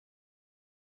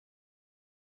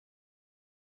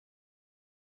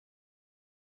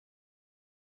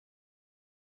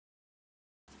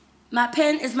My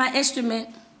pen is my instrument.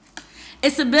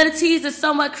 Its abilities is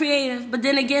somewhat creative, but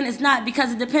then again it's not,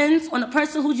 because it depends on the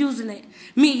person who's using it.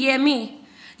 Me, yeah, me.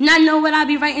 Not know what I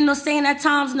be writing or saying at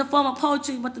times in the form of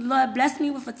poetry, but the Lord blessed me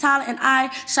with a talent, and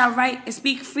I shall write and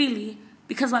speak freely,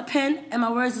 because my pen and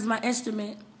my words is my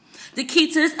instrument. The key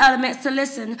to this element is to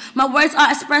listen. My words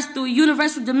are expressed through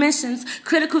universal dimensions,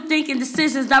 critical thinking,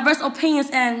 decisions, diverse opinions,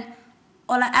 and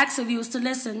all I ask of you is to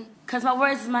listen, because my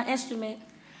words is my instrument.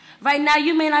 Right now,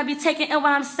 you may not be taking in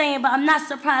what I'm saying, but I'm not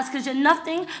surprised, because you're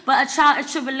nothing but a child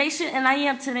in tribulation, and I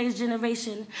am today's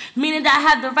generation. Meaning that I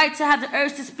have the right to have the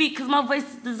urge to speak, because my voice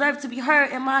deserves to be heard,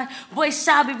 and my voice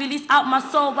shall be released out my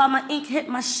soul while my ink hit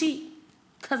my sheet.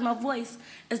 Because my voice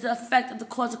is the effect of the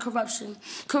cause of corruption.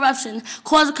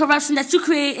 Cause of corruption that you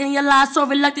create in your lives, so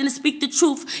reluctant to speak the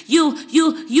truth.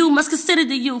 You must consider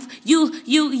the youth. You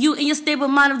in your stable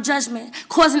mind of judgment,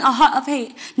 causing a heart of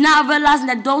hate. Now realizing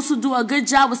that those who do a good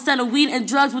job with selling weed and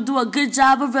drugs will do a good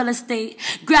job of real estate.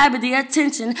 Grabbing their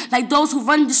attention, like those who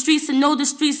run the streets and know the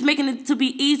streets, making it to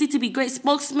be easy to be great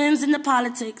spokesmen in the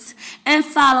politics. And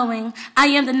following, I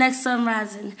am the next sun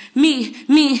rising. Me,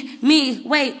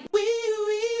 wait.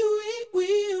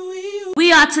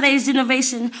 We are today's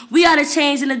generation. We are the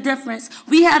change and the difference.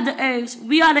 We have the urge.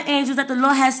 We are the angels that the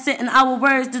Lord has sent, and our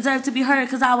words deserve to be heard,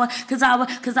 because our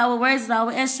words is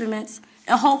our instruments.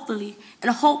 And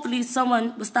hopefully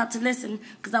someone will stop to listen,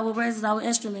 because our words is our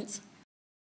instruments.